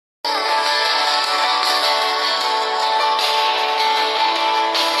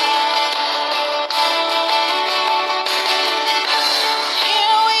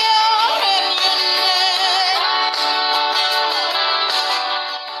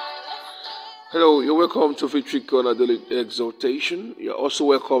Hello, you're welcome to Victory Corner Daily Exhortation. You're also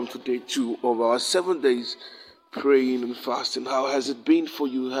welcome to day 2 of our 7 days praying and fasting. How has it been for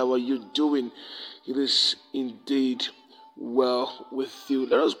you? How are you doing? It is indeed well with you.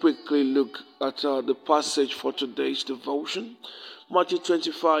 Let us quickly look at the passage for today's devotion. Matthew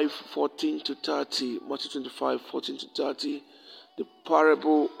 25:14 to 30. Matthew 25:14 to 30. The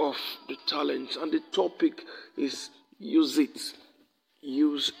parable of the talents. And the topic is use it.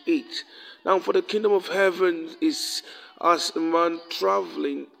 Use it. Now, for the kingdom of heaven is as a man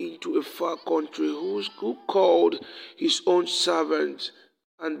traveling into a far country who called his own servants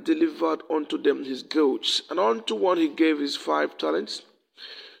and delivered unto them his goods. And unto one he gave his 5 talents,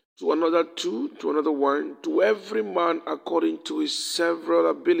 to another 2, to another 1, to every man according to his several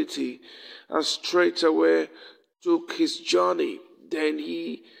ability, and straightway took his journey. Then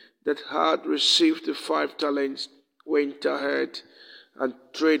he that had received the 5 talents went ahead and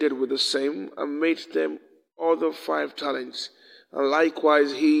traded with the same, and made them other 5 talents. And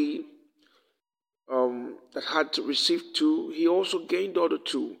likewise he that had received 2, he also gained other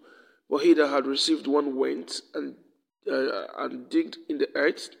 2. But he that had received 1 went and digged in the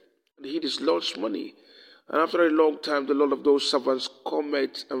earth, and hid his Lord's money. And after a long time the Lord of those servants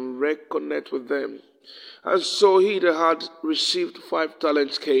cometh and reckoneth with them. And so he that had received 5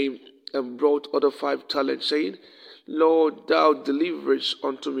 talents came and brought other 5 talents, saying, Lord, thou deliverest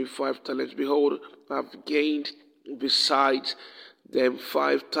unto me 5 talents. Behold, I have gained besides them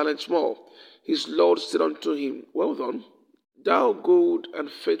 5 talents more. His Lord said unto him, Well done, thou good and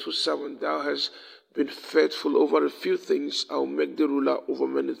faithful servant. Thou hast been faithful over a few things. I will make thee ruler over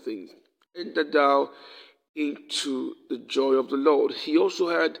many things. Enter thou into the joy of the Lord. He also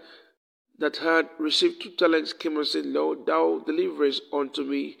had received 2 talents came and said, Lord, thou deliverest unto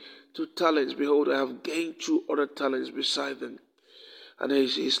me 2 talents. Behold, I have gained 2 other talents beside them. And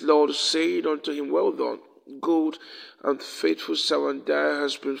his Lord said unto him, Well done, good and faithful servant. Thou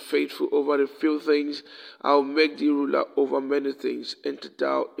hast been faithful over a few things. I will make thee ruler over many things. Enter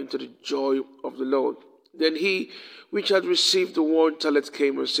thou into the joy of the Lord. Then he which had received the 1 talent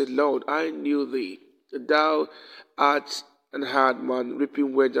came and said, Lord, I knew thee, that thou art an hard man,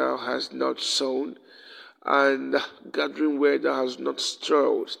 reaping where thou hast not sown, and gathering where thou hast not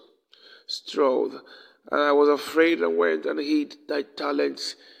strawed. And I was afraid and went and hid thy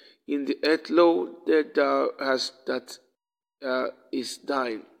talents in the earth. Lo, there thou hast that is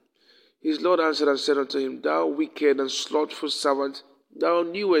thine. His Lord answered and said unto him, Thou wicked and slothful servant, thou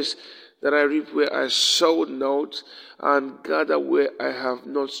knewest that I reap where I sowed not, and gather where I have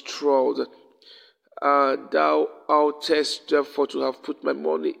not strawed. Thou oughtest therefore to have put my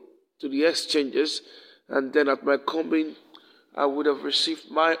money to the exchanges, and then at my coming I would have received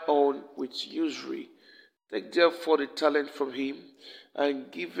my own with usury. Take therefore the talent from him,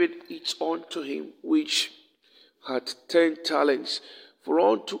 and give it each unto him which had 10 talents. For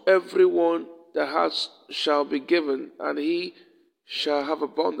unto every one that hath shall be given, and he shall have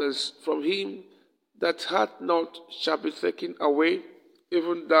abundance. From him that hath not shall be taken away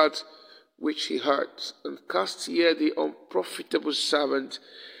even that which he had. And cast ye the unprofitable servant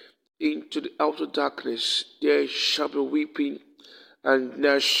into the outer darkness. There shall be weeping and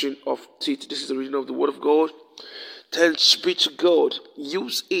gnashing of teeth. This is the reading of the word of God. Thanks be to God.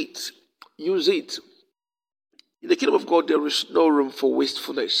 Use it. Use it. In the kingdom of God, there is no room for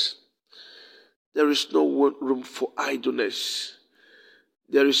wastefulness. There is no room for idleness.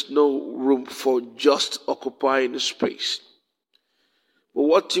 There is no room for just occupying space. But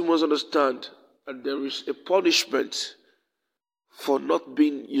what you must understand, and there is a punishment for not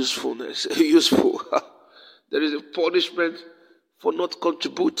being useful. There is a punishment for not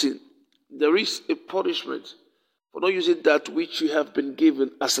contributing. There is a punishment for not using that which you have been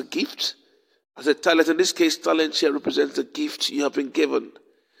given as a gift, as a talent. In this case, talent here represents the gift you have been given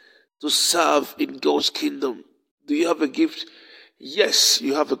to serve in God's kingdom. Do you have a gift? Yes,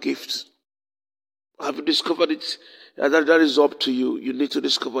 you have a gift. Have you discovered it? That is up to you. You need to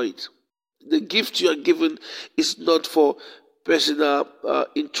discover it. The gift you are given is not for personal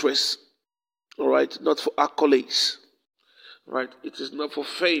interest, all right? Not for accolades, right? It is not for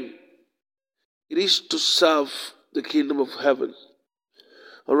fame. It is to serve the kingdom of heaven,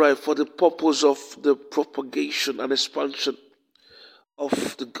 all right, for the purpose of the propagation and expansion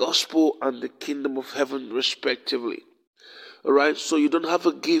of the gospel and the kingdom of heaven, respectively. All right, so you don't have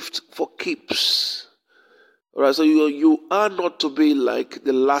a gift for keeps. All right, so you are not to be like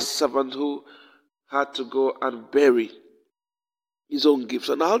the last servant who had to go and bury his own gifts.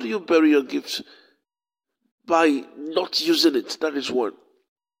 And how do you bury your gifts? By not using it. That is one.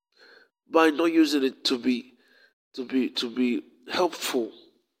 By not using it to be helpful.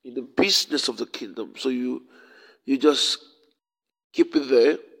 in the business of the kingdom. So you just keep it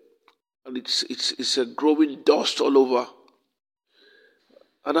there, and it's a growing dust all over.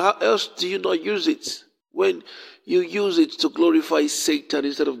 And how else do you not use it? When you use it to glorify Satan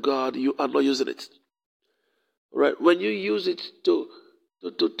instead of God, you are not using it. Right? When you use it to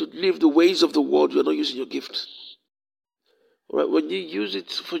live the ways of the world, you are not using your gift. Right? When you use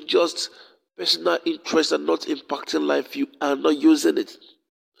it for just personal interest and not impacting life, you are not using it.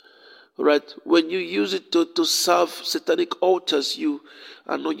 Right? When you use it to serve satanic altars, you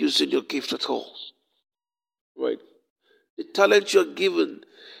are not using your gift at all. Right? The talent you're given,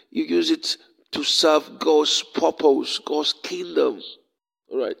 you use it to serve God's purpose, God's kingdom.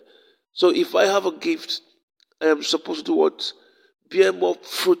 Right? So if I have a gift, I am supposed to do what? Bear more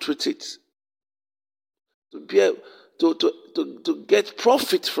fruit with it. To get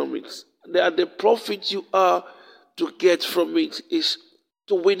profit from it. And the profit you are to get from it is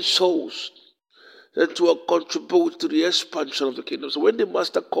to win souls and to contribute to the expansion of the kingdom. So when the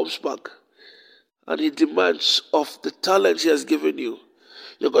master comes back and he demands of the talent he has given you,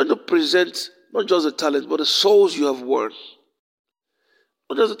 you're going to present not just the talent, but the souls you have won.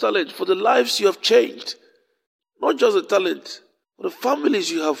 Not just the talent, for the lives you have changed. Not just the talent, but the families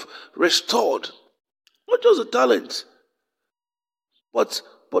you have restored. Not just the talent, but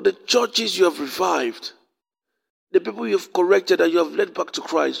the churches you have revived. The people you have corrected and you have led back to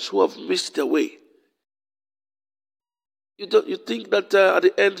Christ who have missed their way. You think that at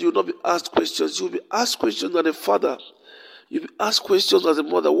the end you will not be asked questions. You will be asked questions as a father. You will be asked questions as a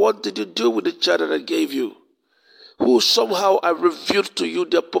mother. What did you do with the child that I gave you? Who somehow I revealed to you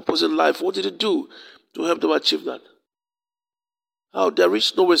their purpose in life. What did you do to help them achieve that? How? There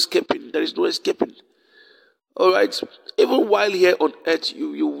is no escaping. There is no escaping. All right? Even while here on earth,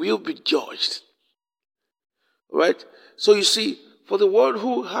 you will be judged. All right? So you see, for the one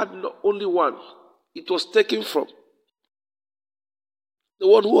who had only one, it was taken from. The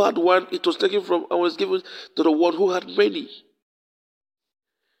one who had one, it was taken from and was given to the one who had many.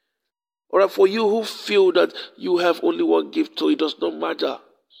 All right, for you who feel that you have only one gift, so it does not matter.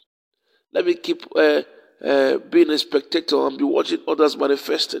 Let me keep being a spectator and be watching others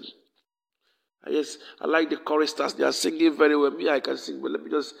manifesting. Yes, I like the choristers. They are singing very well. Me, I can sing, but let me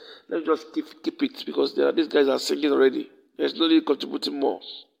just keep it because these guys are singing already. There's no need contributing more.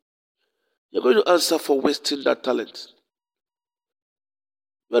 You're going to answer for wasting that talent.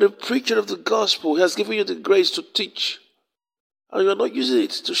 You are a preacher of the gospel. He has given you the grace to teach. And you are not using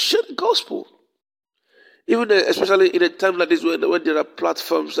it to share the gospel. Even especially in a time like this when there are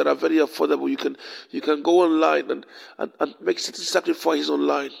platforms that are very affordable, you can go online and make certain sacrifices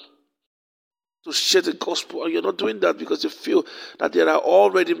online to share the gospel. And you're not doing that because you feel that there are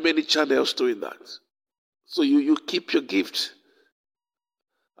already many channels doing that. So you keep your gift.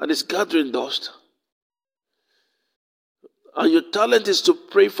 And it's gathering dust. And your talent is to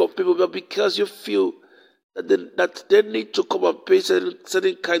pray for people, but because you feel that they need to come and pay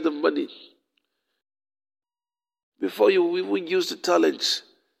certain kind of money before you even use the talent.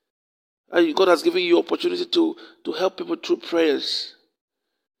 And God has given you opportunity to help people through prayers.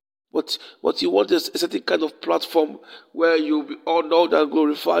 But you want a certain kind of platform where you'll be honored and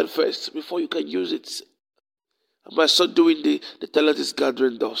glorified first before you can use it. And by so doing, the talent is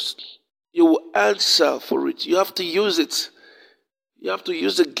gathering dust. You will answer for it. You have to use it. You have to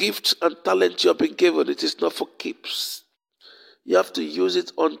use the gift and talent you have been given. It is not for keeps. You have to use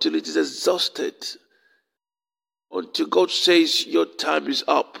it until it is exhausted. Until God says your time is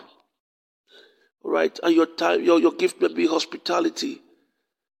up. All right? And your gift may be hospitality.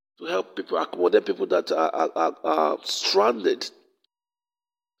 To help people, accommodate people that are stranded.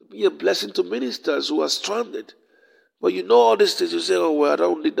 To be a blessing to ministers who are stranded. But you know all these things. You say, oh, well, I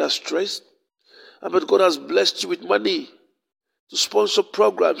don't need that stress. But God has blessed you with money to sponsor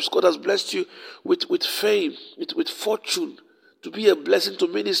programs. God has blessed you with fame, with fortune, to be a blessing to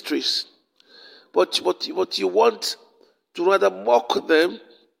ministries. But you want to rather mock them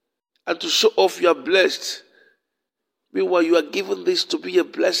and to show off you are blessed. Meanwhile, you are given this to be a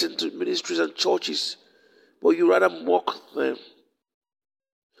blessing to ministries and churches, but you rather mock them.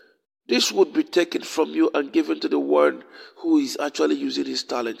 This would be taken from you and given to the one who is actually using his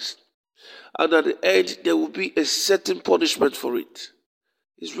talents. And at the end, there will be a certain punishment for it.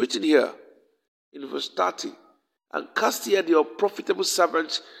 It's written here in verse 30. And cast ye the unprofitable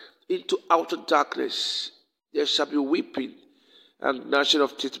servants into outer darkness. There shall be weeping and gnashing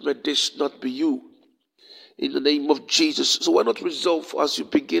of teeth. May this not be you. In the name of Jesus. So why not resolve as you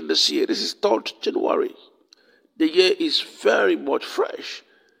begin this year? This is 3rd January. The year is very much fresh.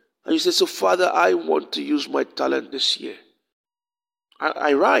 And you say, so Father, I want to use my talent this year.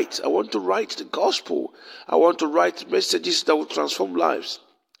 I write. I want to write the gospel. I want to write messages that will transform lives.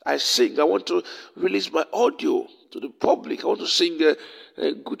 I sing. I want to release my audio to the public. I want to sing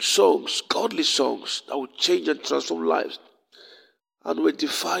good songs, godly songs that will change and transform lives and will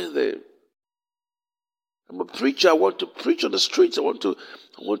define them. I'm a preacher. I want to preach on the streets. I want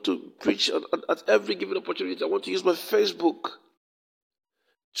to preach at every given opportunity. I want to use my Facebook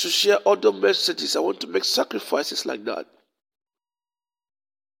to share other messages. I want to make sacrifices like that.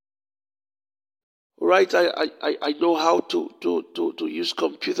 Right? I know how to use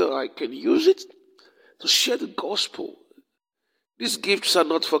computer. I can use it to share the gospel. These gifts are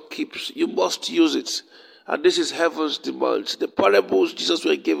not for keeps. You must use it. And this is heaven's demand. The parables Jesus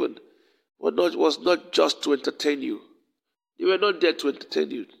were given was not just to entertain you. They were not there to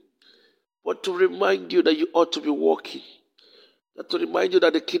entertain you, but to remind you that you ought to be walking. That to remind you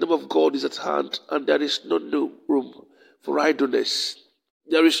that the kingdom of God is at hand and there is no room for idleness.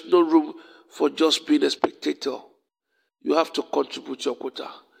 There is no room for just being a spectator. You have to contribute your quota.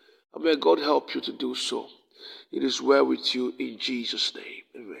 And may God help you to do so. It is well with you in Jesus' name.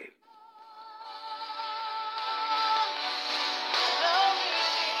 Amen.